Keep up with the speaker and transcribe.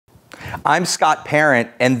I'm Scott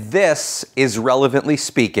Parent, and this is Relevantly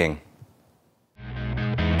Speaking.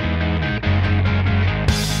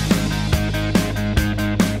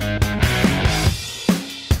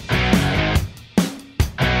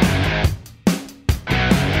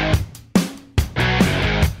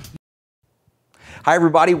 Hi,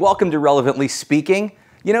 everybody. Welcome to Relevantly Speaking.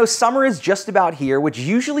 You know, summer is just about here, which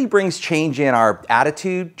usually brings change in our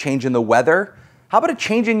attitude, change in the weather. How about a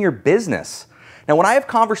change in your business? Now, when I have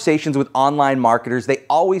conversations with online marketers, they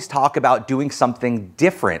always talk about doing something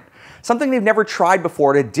different, something they've never tried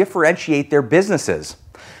before to differentiate their businesses.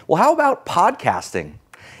 Well, how about podcasting?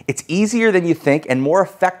 It's easier than you think and more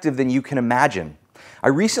effective than you can imagine. I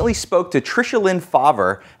recently spoke to Trisha Lyn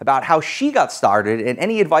Fawver about how she got started and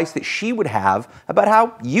any advice that she would have about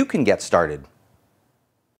how you can get started.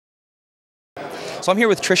 So I'm here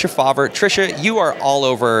with Trisha Fawver. Trisha, you are all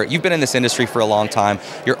over, you've been in this industry for a long time.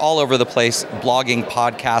 You're all over the place, blogging,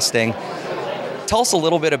 podcasting. Tell us a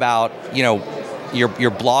little bit about, your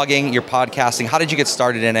blogging, your podcasting. How did you get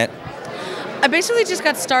started in it? I basically just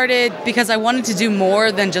got started because I wanted to do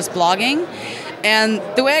more than just blogging. And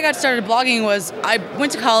the way I got started blogging was I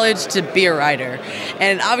went to college to be a writer.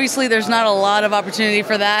 And obviously there's not a lot of opportunity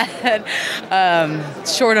for that,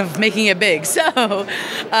 short of making it big. So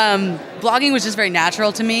blogging was just very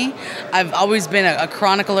natural to me. I've always been a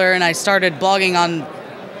chronicler, and I started blogging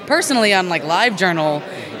personally on like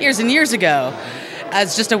LiveJournal years and years ago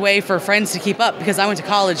as just a way for friends to keep up, because I went to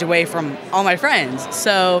college away from all my friends.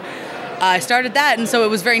 So I started that, and so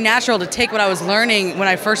it was very natural to take what I was learning when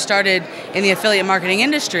I first started in the affiliate marketing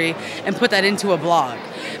industry and put that into a blog,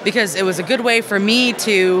 because it was a good way for me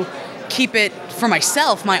to keep it for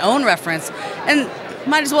myself, my own reference, and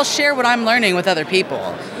might as well share what I'm learning with other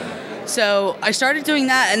people. So I started doing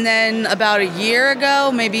that, and then about a year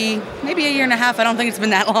ago, maybe a year and a half, I don't think it's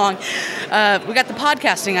been that long, we got the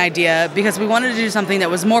podcasting idea because we wanted to do something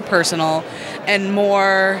that was more personal and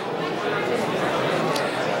more,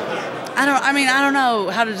 I don't know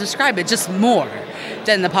how to describe it, just more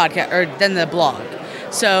than the podcast or than the blog.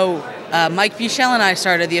 So Mike Buchel and I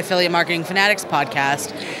started the Affiliate Marketing Fanatics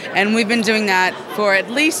podcast, and we've been doing that for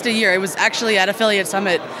at least a year. It was actually at Affiliate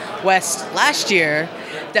Summit West last year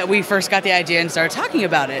that we first got the idea and started talking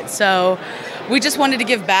about it. So we just wanted to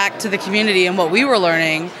give back to the community and what we were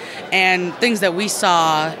learning and things that we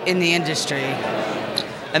saw in the industry.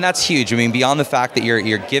 And that's huge. I mean, beyond the fact that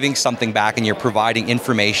you're giving something back and you're providing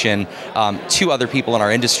information to other people in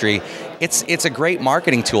our industry, it's a great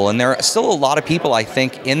marketing tool. And there are still a lot of people, I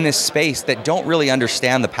think, in this space that don't really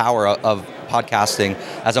understand the power of podcasting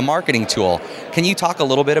as a marketing tool. Can you talk a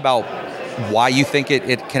little bit about why you think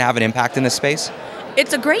it can have an impact in this space?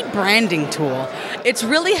 It's a great branding tool. It's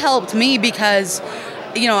really helped me because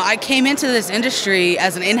I came into this industry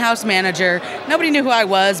as an in-house manager. Nobody knew who I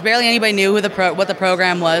was. Barely anybody knew what the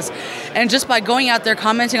program was. And just by going out there,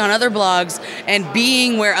 commenting on other blogs, and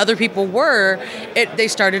being where other people were, they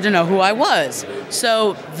started to know who I was.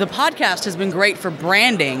 So the podcast has been great for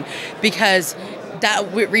branding because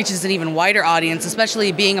that reaches an even wider audience,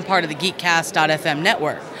 especially being a part of the Geekcast.fm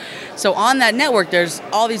network. So on that network, there's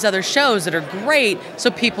all these other shows that are great, so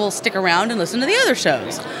people stick around and listen to the other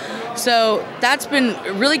shows. So that's been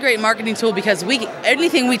a really great marketing tool because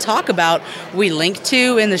anything we talk about, we link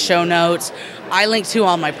to in the show notes. I link to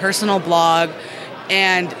on my personal blog.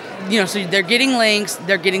 And, so they're getting links,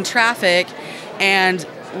 they're getting traffic, and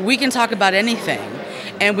we can talk about anything.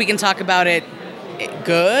 And we can talk about it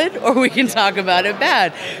good or we can talk about it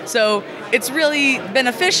bad. So it's really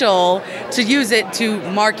beneficial to use it to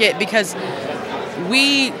market because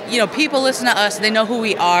people listen to us, they know who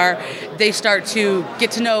we are, they start to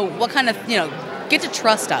get to know what kind of, get to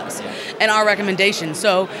trust us and our recommendations.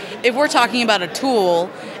 So if we're talking about a tool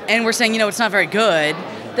and we're saying, it's not very good,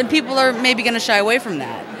 then people are maybe going to shy away from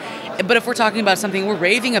that. But if we're talking about something, we're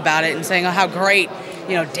raving about it and saying, how great,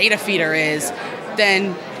 Data Feeder is,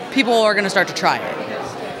 then people are going to start to try it.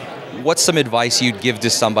 What's some advice you'd give to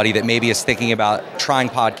somebody that maybe is thinking about trying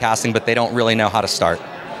podcasting, but they don't really know how to start?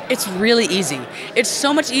 It's really easy. It's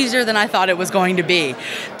so much easier than I thought it was going to be.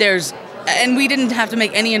 And we didn't have to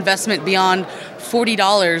make any investment beyond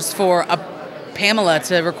 $40 for a Pamela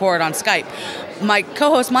to record on Skype. My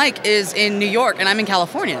co-host Mike is in New York and I'm in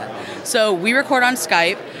California. So we record on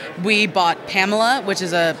Skype. We bought Pamela, which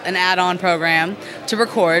is an add-on program to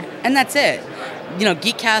record, and that's it.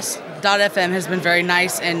 Geekcast.fm has been very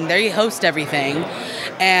nice, and they host everything.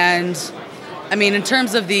 And in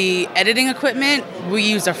terms of the editing equipment, we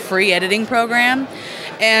use a free editing program.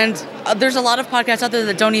 And there's a lot of podcasts out there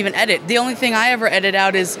that don't even edit. The only thing I ever edit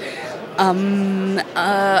out is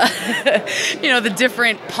the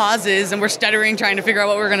different pauses, and we're stuttering trying to figure out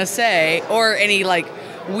what we're going to say, or any like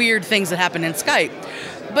weird things that happen in Skype.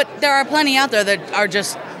 But there are plenty out there that are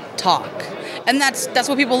just talk. And that's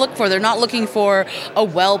what people look for. They're not looking for a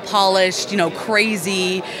well-polished,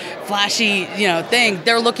 crazy, flashy, thing.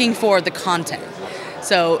 They're looking for the content.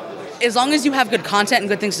 So as long as you have good content and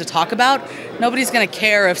good things to talk about, nobody's going to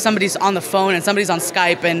care if somebody's on the phone and somebody's on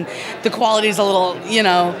Skype and the quality's a little,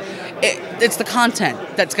 it's the content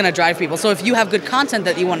that's going to drive people. So if you have good content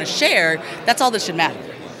that you want to share, that's all that should matter.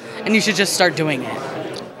 And you should just start doing it.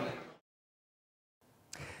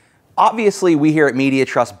 Obviously, we here at Media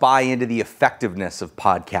Trust buy into the effectiveness of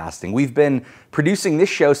podcasting. We've been producing this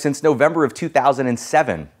show since November of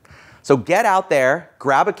 2007. So get out there,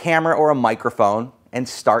 grab a camera or a microphone, and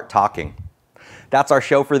start talking. That's our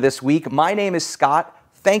show for this week. My name is Scott.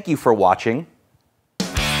 Thank you for watching.